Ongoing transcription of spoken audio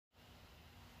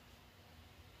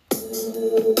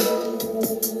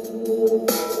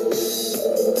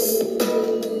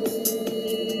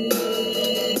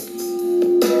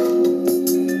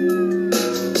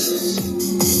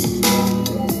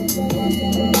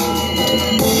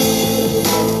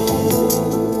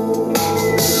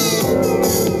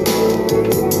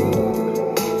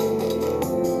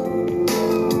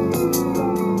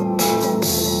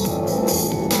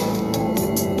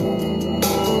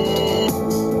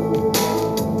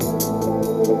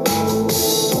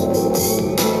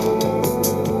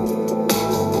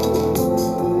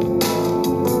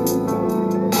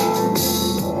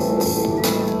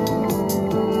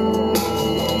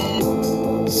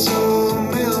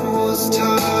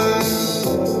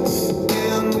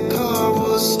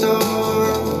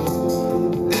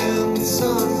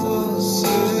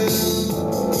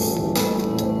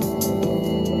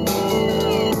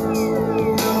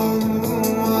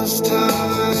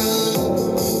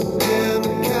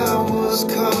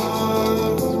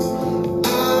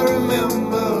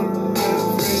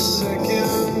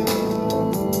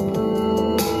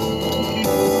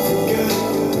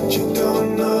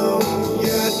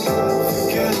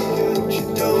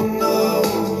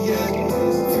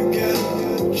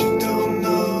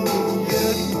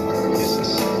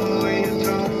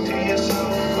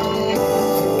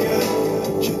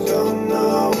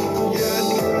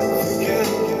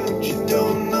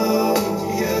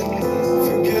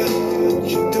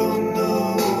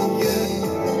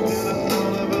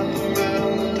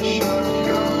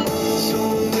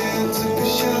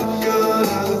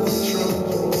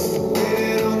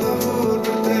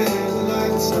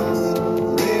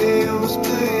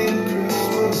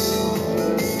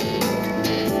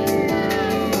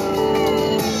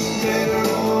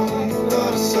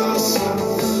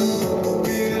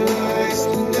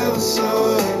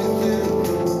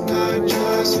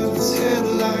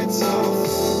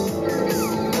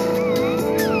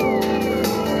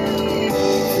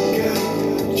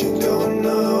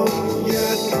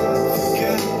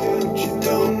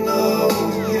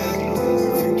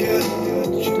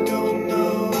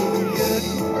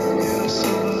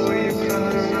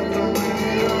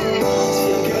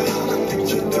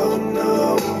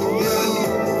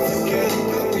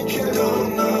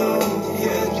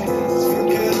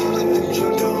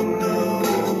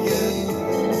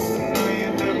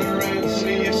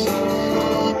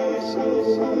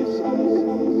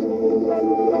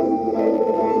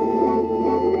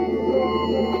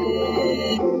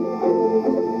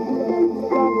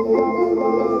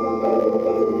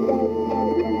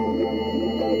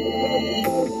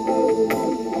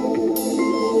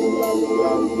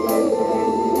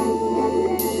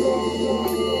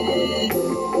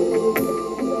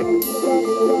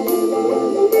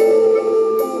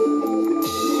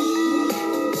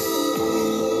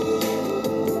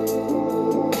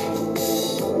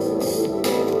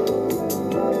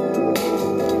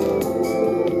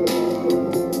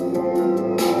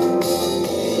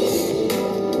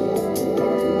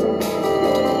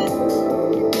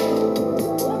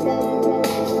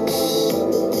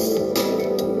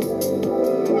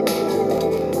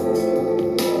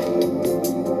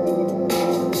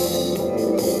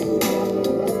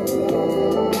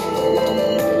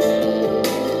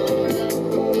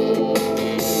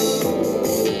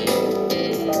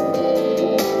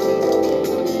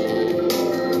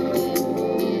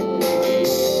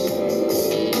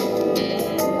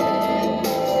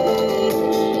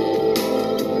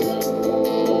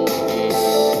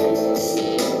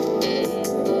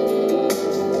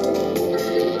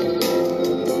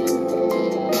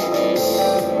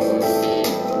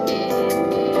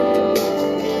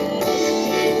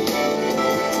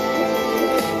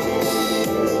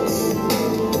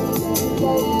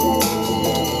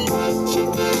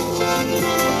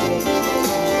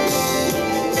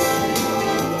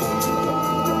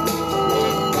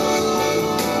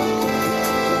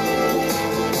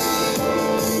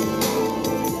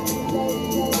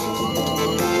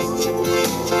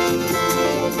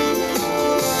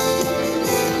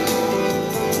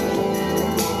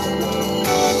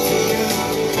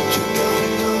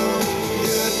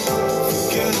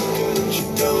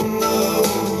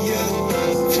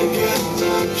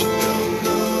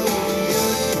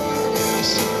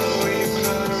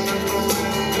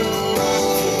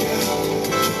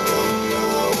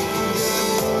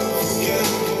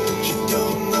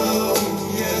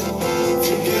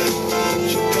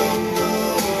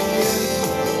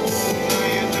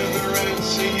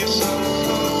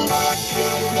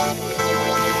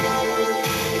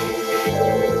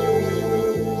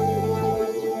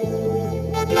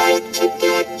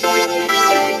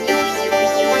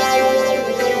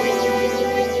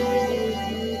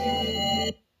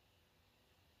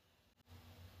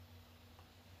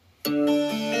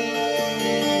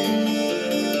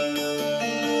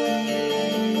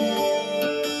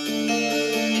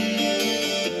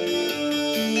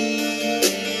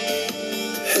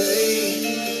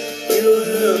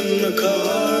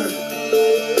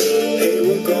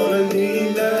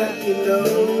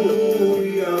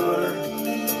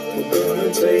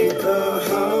take the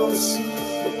house,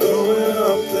 we're going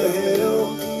up the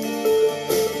hill.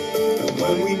 And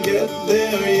when we get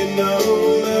there, you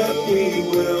know that we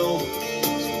will.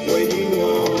 So when you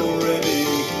are ready,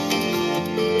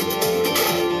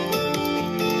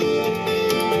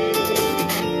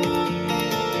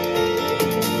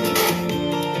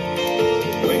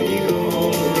 when you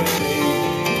are ready.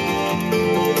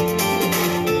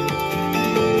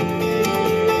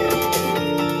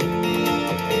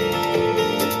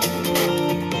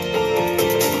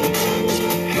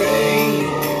 Hey,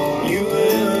 you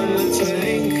in the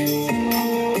tank.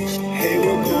 Hey,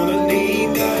 we're gonna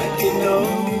need that, you know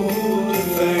who to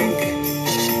thank.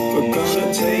 We're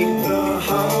gonna take the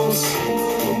house,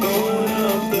 we're going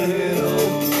up the hill.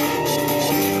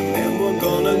 And we're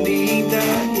gonna need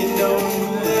that, you know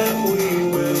that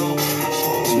we will.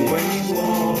 So when you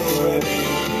are ready,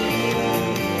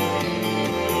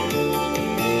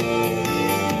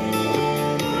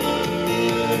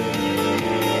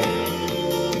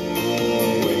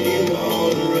 when you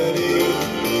are ready,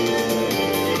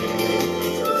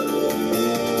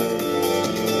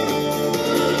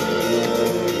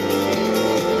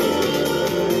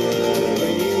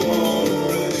 when you are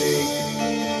ready.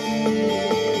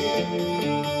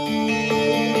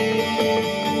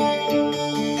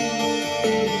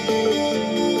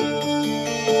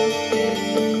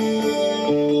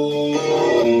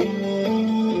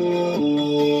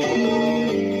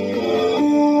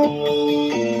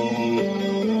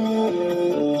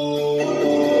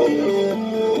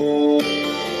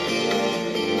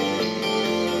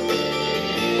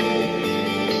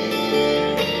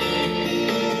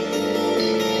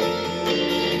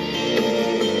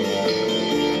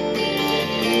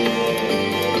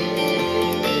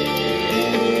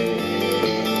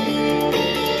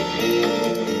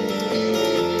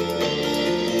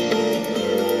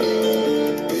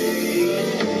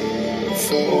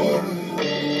 Before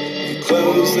you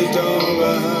close the door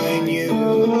behind you,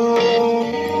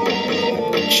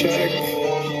 check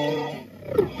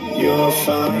you're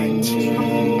fine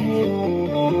too.